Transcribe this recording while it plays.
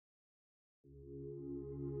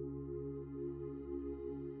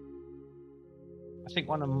I think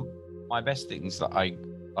one of my best things that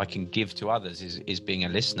I can give to others is being a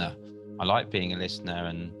listener. I like being a listener,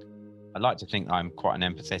 and I like to think I'm quite an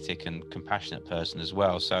empathetic and compassionate person as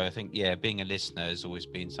well. So I think, yeah, being a listener has always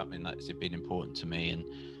been something that's been important to me, and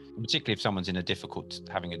particularly if someone's having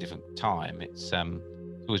a difficult time, it's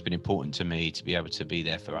always been important to me to be able to be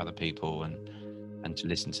there for other people and to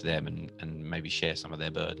listen to them and maybe share some of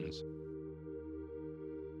their burdens.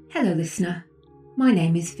 Hello listener, my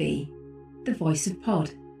name is V, the voice of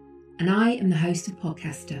Pod, and I am the host of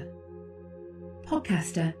Podcaster.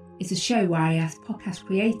 Podcaster is a show where I ask podcast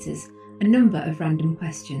creators a number of random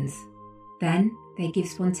questions. Then they give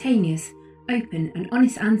spontaneous, open and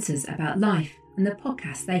honest answers about life and the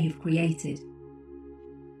podcast they have created.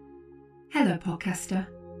 Hello Podcaster.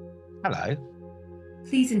 Hello.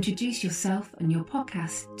 Please introduce yourself and your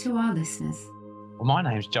podcast to our listeners. Well, my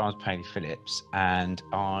name's Giles Paley Phillips, and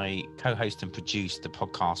I co-host and produce the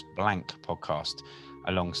podcast Blank podcast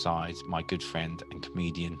alongside my good friend and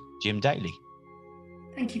comedian Jim Daly.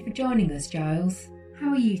 Thank you for joining us, Giles. How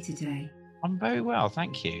are you today? I'm very well,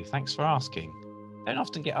 thank you. Thanks for asking. Don't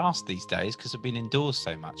often get asked these days because I've been indoors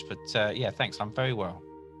so much, but yeah, thanks. I'm very well.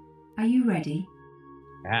 Are you ready?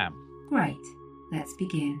 I am. Great. Let's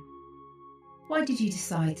begin. Why did you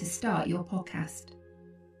decide to start your podcast?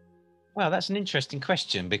 Well, that's an interesting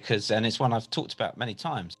question and it's one I've talked about many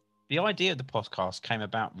times. The idea of the podcast came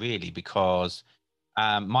about really because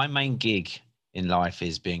my main gig in life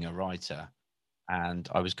is being a writer. And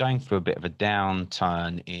I was going through a bit of a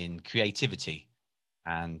downturn in creativity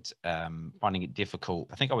and finding it difficult.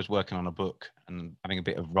 I think I was working on a book and having a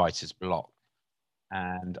bit of writer's block.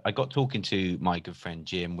 And I got talking to my good friend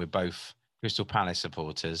Jim. We're both Crystal Palace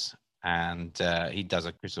supporters, and he does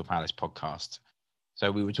a Crystal Palace podcast. So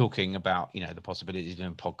we were talking about, the possibilities of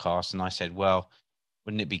doing podcasts. And I said, well,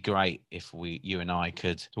 wouldn't it be great if you and I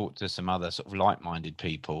could talk to some other sort of like-minded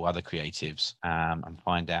people, other creatives, and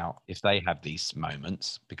find out if they have these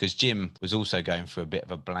moments? Because Jim was also going through a bit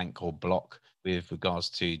of a blank or block with regards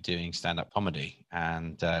to doing stand-up comedy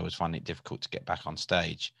and was finding it difficult to get back on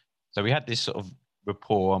stage. So we had this sort of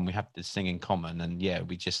rapport and we had this thing in common. And yeah,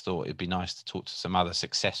 we just thought it'd be nice to talk to some other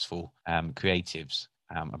successful creatives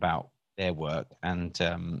about their work,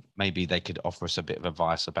 and maybe they could offer us a bit of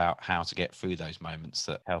advice about how to get through those moments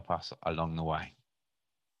that help us along the way.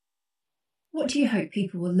 What do you hope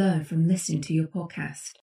people will learn from listening to your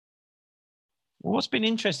podcast? Well, what's been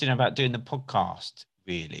interesting about doing the podcast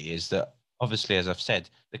really is that, obviously, as I've said,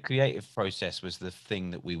 the creative process was the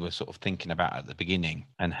thing that we were sort of thinking about at the beginning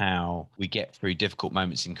and how we get through difficult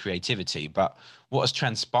moments in creativity. But what has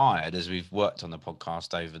transpired as we've worked on the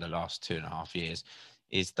podcast over the last 2.5 years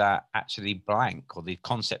is that actually blank, or the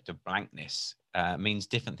concept of blankness, means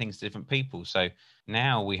different things to different people. So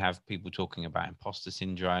now we have people talking about imposter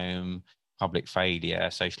syndrome, public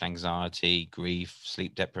failure, social anxiety, grief,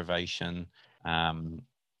 sleep deprivation, and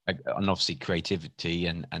obviously creativity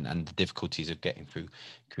and the difficulties of getting through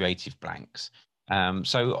creative blanks.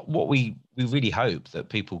 So what we really hope that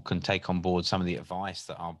people can take on board some of the advice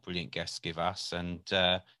that our brilliant guests give us. And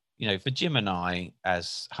for Jim and I,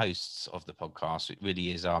 as hosts of the podcast, it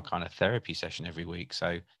really is our kind of therapy session every week. So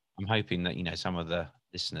I'm hoping that, some of the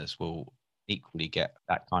listeners will equally get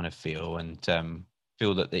that kind of feel and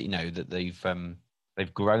feel that that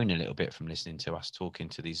they've grown a little bit from listening to us talking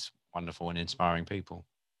to these wonderful and inspiring people.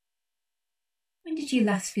 When did you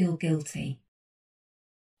last feel guilty?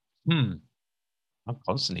 I'm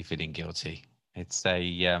constantly feeling guilty. It's a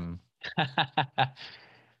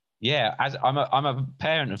yeah, as I'm a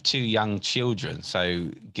parent of 2 young children,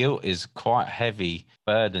 so guilt is quite a heavy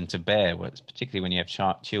burden to bear, particularly when you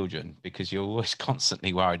have children, because you're always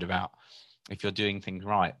constantly worried about if you're doing things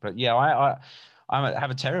right. But yeah, I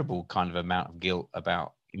have a terrible kind of amount of guilt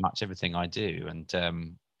about much everything I do, and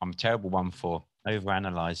I'm a terrible one for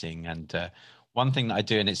overanalyzing. And one thing that I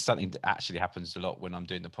do, and it's something that actually happens a lot when I'm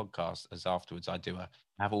doing the podcast, is afterwards I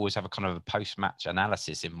always have a kind of a post-match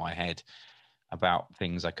analysis in my head about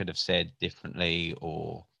things I could have said differently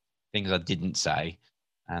or things I didn't say.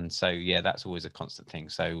 And so, yeah, that's always a constant thing.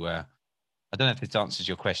 So I don't know if this answers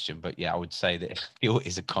your question, but yeah, I would say that guilt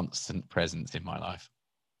is a constant presence in my life.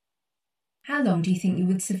 How long do you think you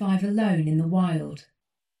would survive alone in the wild?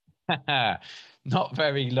 Not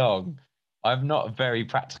very long. I'm not a very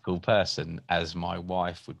practical person, as my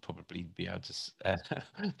wife would probably be able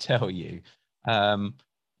to tell you. No,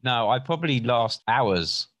 I probably last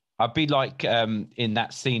hours. I'd be like in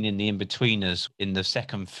that scene in The Inbetweeners in the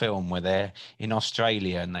second film where they're in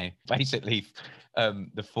Australia and they basically,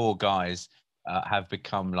 the 4 guys have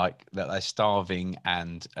become like that. They're starving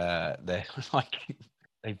and they're like,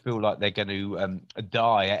 they feel like they're going to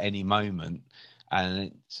die at any moment. and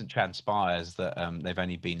it transpires that they've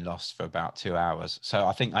only been lost for about 2 hours. So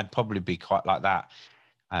I think I'd probably be quite like that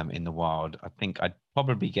in the wild. I think I'd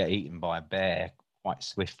probably get eaten by a bear quite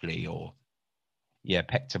swiftly, or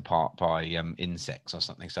pecked apart by insects or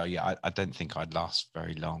something. So yeah, I don't think I'd last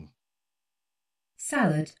very long.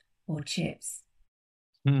 Salad or chips?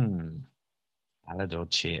 Salad or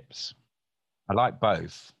chips? I like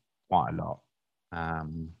both quite a lot.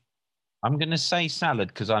 Um, I'm going to say salad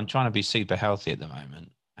because I'm trying to be super healthy at the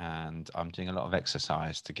moment, and I'm doing a lot of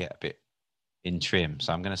exercise to get a bit in trim.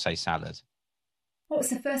 So I'm going to say salad. What was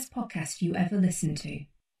the first podcast you ever listened to?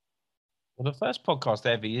 Well, the first podcast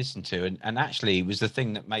I ever listened to, and actually was the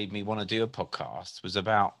thing that made me want to do a podcast, was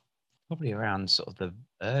about probably around sort of the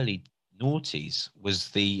early noughties, was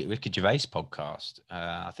the Ricky Gervais podcast.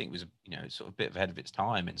 I think it was, sort of a bit ahead of its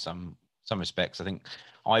time in some respects. I think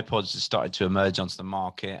iPods had started to emerge onto the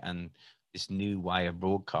market, and this new way of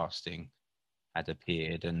broadcasting had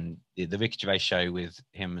appeared. And the Ricky Gervais show with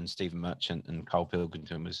him and Stephen Merchant and Carl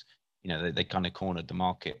Pilkington was, they kind of cornered the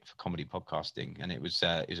market for comedy podcasting, and it was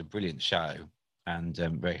a brilliant show and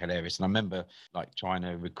very hilarious. And I remember like trying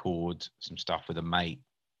to record some stuff with a mate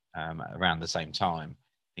around the same time,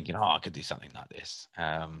 thinking, oh, I could do something like this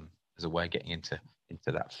as a way of getting into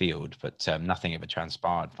that field, but nothing ever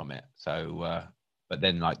transpired from it. So, but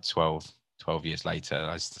then like 12 years later,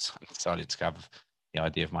 I decided to have the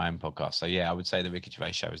idea of my own podcast. So yeah, I would say the Ricky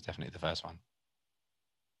Gervais show was definitely the first one.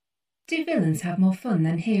 Do villains have more fun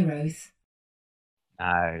than heroes?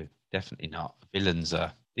 No, definitely not. Villains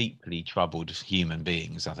are deeply troubled human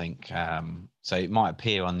beings, I think. So it might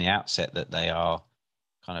appear on the outset that they are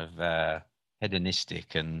kind of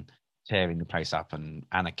hedonistic and tearing the place up and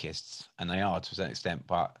anarchists, and they are to a certain extent.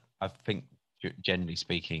 But I think, generally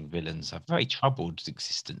speaking, villains have very troubled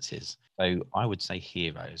existences. So I would say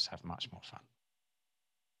heroes have much more fun.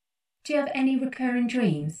 Do you have any recurring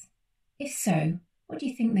dreams? If so, what do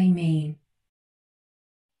you think they mean?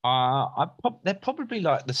 They're probably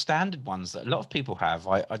like the standard ones that a lot of people have.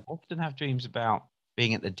 I often have dreams about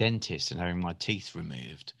being at the dentist and having my teeth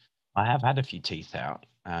removed. I have had a few teeth out,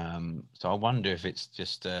 so I wonder if it's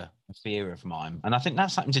just a fear of mine. And I think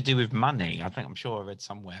that's something to do with money. I'm sure I read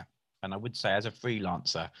somewhere. And I would say, as a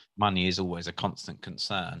freelancer, money is always a constant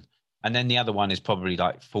concern. And then the other one is probably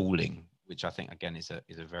like falling, which I think again is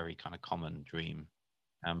a very kind of common dream.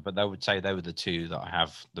 But I would say they were the two that I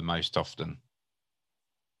have the most often.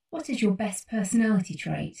 What is your best personality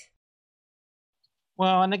trait?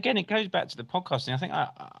 Well, and again, it goes back to the podcasting. I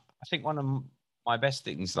think one of my best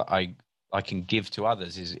things that I can give to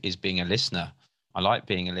others is being a listener. I like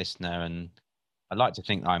being a listener, and I like to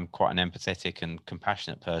think I'm quite an empathetic and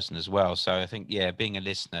compassionate person as well. So I think, yeah, being a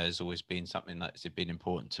listener has always been something that's been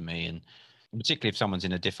important to me, and particularly if someone's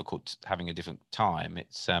in having a difficult time,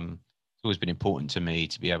 it's always been important to me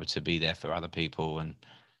to be able to be there for other people and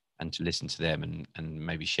to listen to them and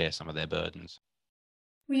maybe share some of their burdens.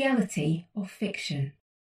 Reality or fiction?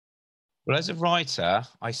 Well, as a writer,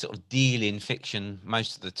 I sort of deal in fiction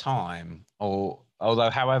most of the time,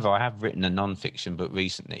 however, I have written a non-fiction book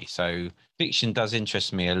recently. So fiction does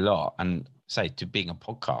interest me a lot. And say, to being a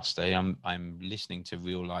podcaster, I'm listening to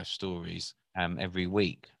real life stories every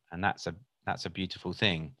week, and that's a beautiful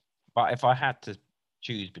thing. But if I had to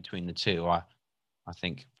choose between the two, I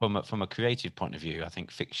think from a creative point of view, I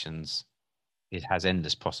think it has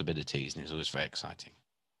endless possibilities and it's always very exciting.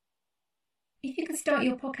 If you could start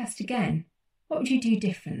your podcast again, what would you do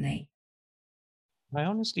differently? I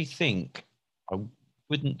honestly think I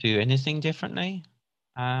wouldn't do anything differently.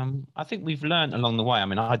 I think we've learned along the way. I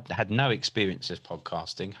mean, I had no experience of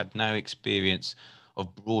podcasting, had no experience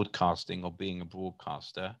of broadcasting or being a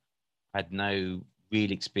broadcaster, had no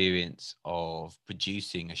real experience of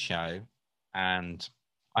producing a show, and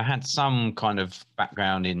I had some kind of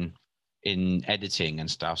background in editing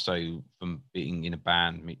and stuff. So from being in a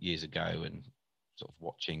band years ago and sort of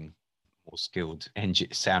watching more skilled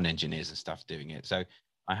sound engineers and stuff doing it. So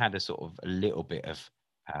I had a little bit of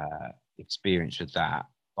experience with that,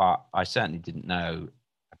 but I certainly didn't know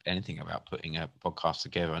anything about putting a podcast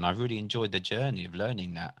together. And I really enjoyed the journey of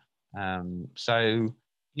learning that. So,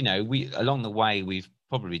 we along the way, we've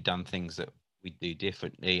probably done things that we do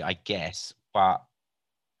differently, I guess, but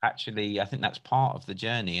actually, I think that's part of the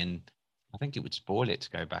journey. And I think it would spoil it to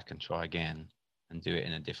go back and try again and do it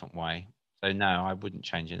in a different way. So, no, I wouldn't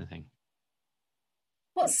change anything.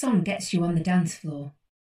 What song gets you on the dance floor?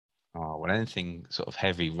 Oh, well, anything sort of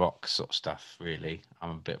heavy rock sort of stuff, really.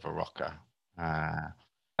 I'm a bit of a rocker.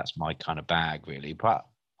 That's my kind of bag, really. But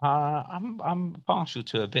I'm partial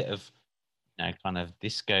to a bit of, kind of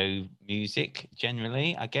disco music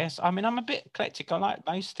generally, I guess. I mean, I'm a bit eclectic. I like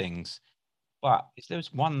most things. But if there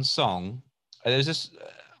was one song, there's this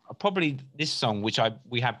probably this song which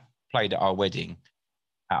we have played at our wedding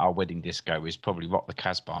disco is probably "Rock the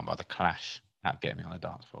Casbah" by the Clash. That'd get me on the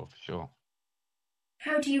dance floor for sure.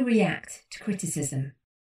 How do you react to criticism?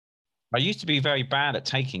 I used to be very bad at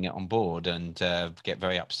taking it on board and get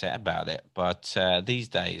very upset about it. But these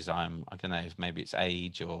days, I don't know if maybe it's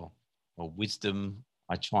age or wisdom.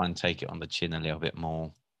 I try and take it on the chin a little bit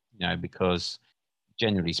more, because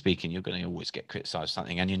generally speaking, you're going to always get criticised for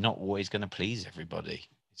something, and you're not always going to please everybody.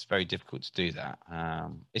 It's very difficult to do that.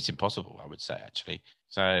 It's impossible, I would say, actually.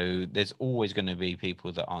 So there's always going to be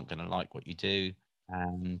people that aren't going to like what you do,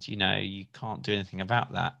 and you can't do anything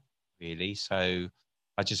about that, really. So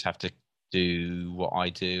I just have to do what I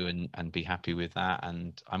do and be happy with that.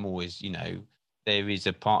 And I'm always, there is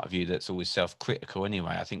a part of you that's always self-critical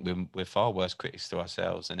anyway. I think we're far worse critics to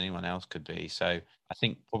ourselves than anyone else could be. So I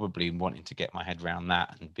think probably wanting to get my head around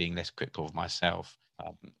that and being less critical of myself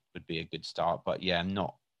would be a good start. But yeah,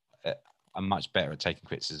 I'm much better at taking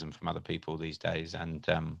criticism from other people these days. And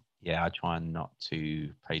yeah, I try not to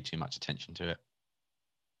pay too much attention to it.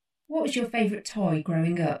 What was your favourite toy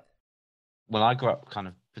growing up? Well, I grew up kind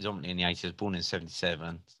of predominantly in the 80s. I was born in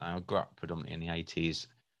 77. So I grew up predominantly in the 80s.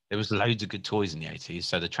 There was loads of good toys in the 80s.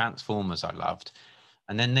 So the Transformers I loved.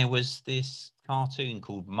 And then there was this cartoon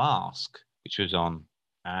called Mask, which was on.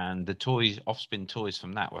 And the toys, Offspin toys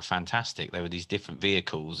from that were fantastic. They were these different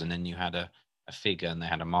vehicles. And then you had a figure and they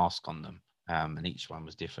had a mask on them. And each one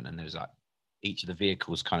was different. And there was like each of the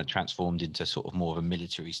vehicles kind of transformed into sort of more of a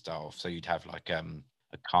military style. So you'd have like a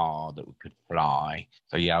car that could fly.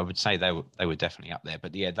 So yeah, I would say they were definitely up there.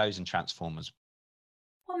 But yeah, those and Transformers.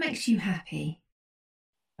 What makes you happy?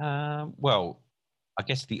 Well, I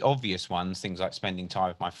guess the obvious ones, things like spending time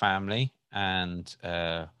with my family and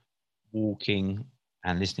walking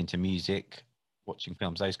and listening to music, watching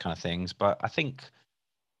films, those kind of things. But I think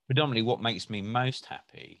predominantly what makes me most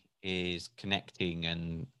happy is connecting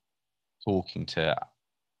and talking to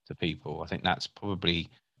people. I think that's probably,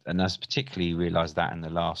 and I've particularly realized that in the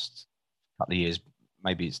last couple of years.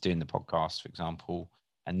 Maybe it's doing the podcast, for example,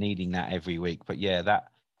 and needing that every week. But yeah, that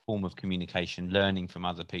form of communication, learning from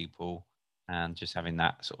other people, and just having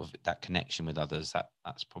that sort of that connection with others.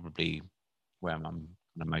 That's probably where I'm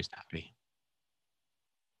the most happy.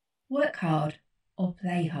 Work hard or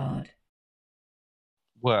play hard?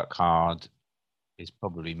 Work hard is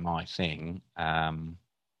probably my thing.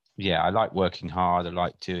 Yeah, I like working hard. I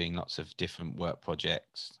like doing lots of different work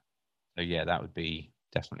projects. So yeah, that would be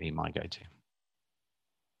definitely my go-to.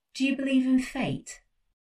 Do you believe in fate?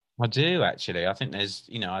 I do actually. I think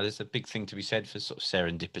there's a big thing to be said for sort of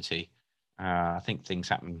serendipity. I think things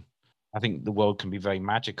happen. I think the world can be very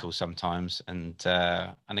magical sometimes, and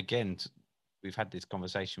again, we've had this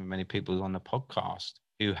conversation with many people on the podcast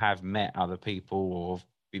who have met other people or have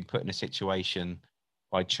been put in a situation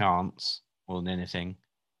by chance more than anything,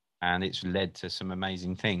 and it's led to some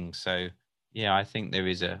amazing things. So yeah, I think there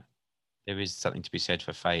is something to be said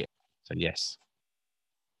for fate. So yes.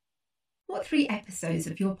 What 3 episodes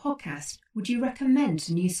of your podcast would you recommend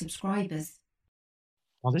to new subscribers?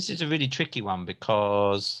 Well, this is a really tricky one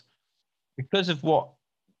because of what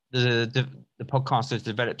the podcast has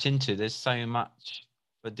developed into. There's so much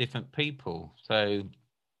for different people. So,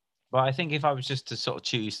 but I think if I was just to sort of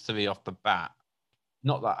choose 3 off the bat,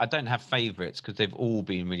 not that I don't have favourites because they've all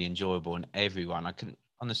been really enjoyable, and everyone I can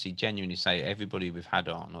honestly, genuinely say everybody we've had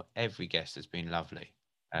on or every guest has been lovely,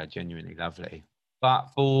 genuinely lovely. But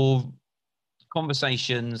for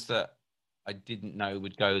conversations that I didn't know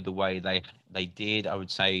would go the way they did, I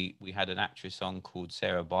would say we had an actress on called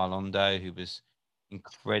Sarah Barlondo who was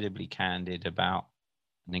incredibly candid about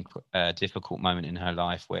a difficult moment in her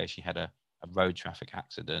life where she had a road traffic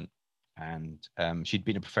accident, and she'd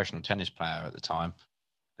been a professional tennis player at the time,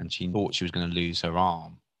 and she thought she was going to lose her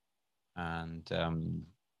arm, and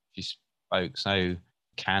she spoke so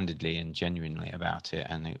candidly and genuinely about it,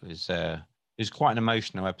 and it was quite an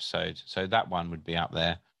emotional episode. So that one would be up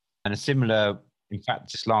there. And a similar, in fact,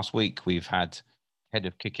 just last week we've had head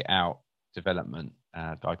of Kick It Out development,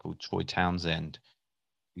 a guy called Troy Townsend,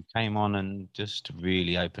 who came on and just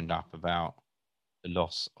really opened up about the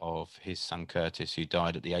loss of his son Curtis, who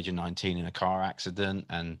died at the age of 19 in a car accident,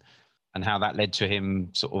 and how that led to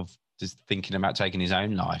him sort of just thinking about taking his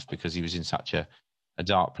own life because he was in such a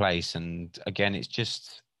dark place. And again, it's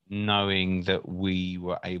just knowing that we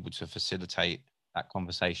were able to facilitate that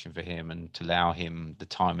conversation for him and to allow him the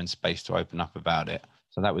time and space to open up about it.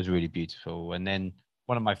 So that was really beautiful. And then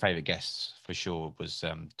one of my favorite guests for sure was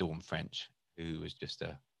Dawn French, who was just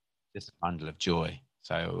a bundle of joy.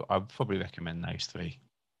 So I'd probably recommend those 3.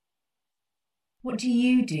 What do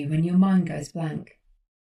you do when your mind goes blank?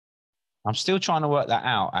 I'm still trying to work that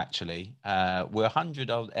out, actually. We're 100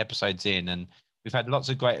 odd episodes in, and we've had lots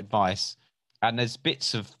of great advice. And there's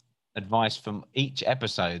bits of advice from each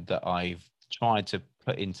episode that I've tried to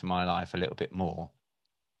put into my life a little bit more.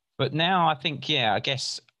 But now I think, I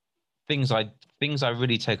guess things I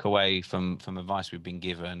really take away from advice we've been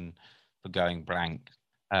given for going blank.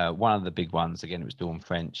 One of the big ones, again, it was Dawn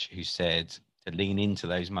French, who said to lean into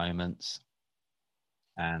those moments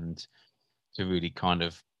and to really kind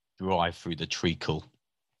of drive through the treacle.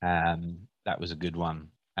 That was a good one.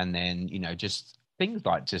 And then, just things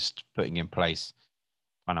like just putting in place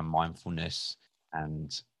kind of mindfulness.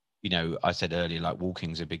 And, I said earlier, like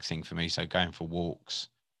walking is a big thing for me. So going for walks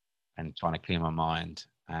and trying to clear my mind,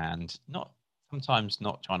 and sometimes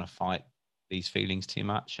not trying to fight these feelings too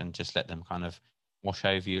much and just let them kind of wash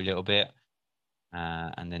over you a little bit.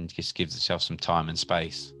 And then just give yourself some time and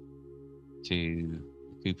space to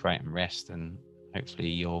recuperate and rest, and hopefully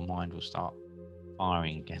your mind will start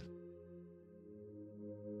firing again.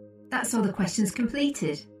 That's all the questions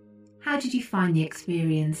completed. How did you find the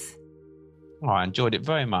experience? Oh, I enjoyed it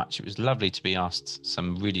very much. It was lovely to be asked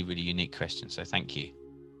some really, really unique questions, so thank you.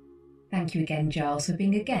 Thank you again, Giles, for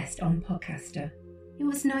being a guest on Podcaster. It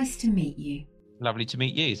was nice to meet you. Lovely to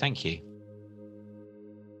meet you. Thank you.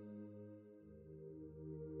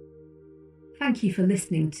 Thank you for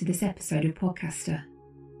listening to this episode of Podcaster.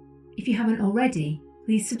 If you haven't already,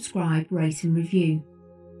 please subscribe, rate and review.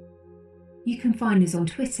 You can find us on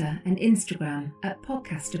Twitter and Instagram at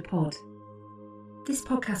PodcasterPod. This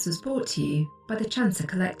podcast was brought to you by the Chancer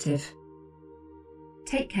Collective.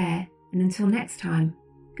 Take care, and until next time,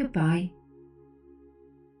 goodbye.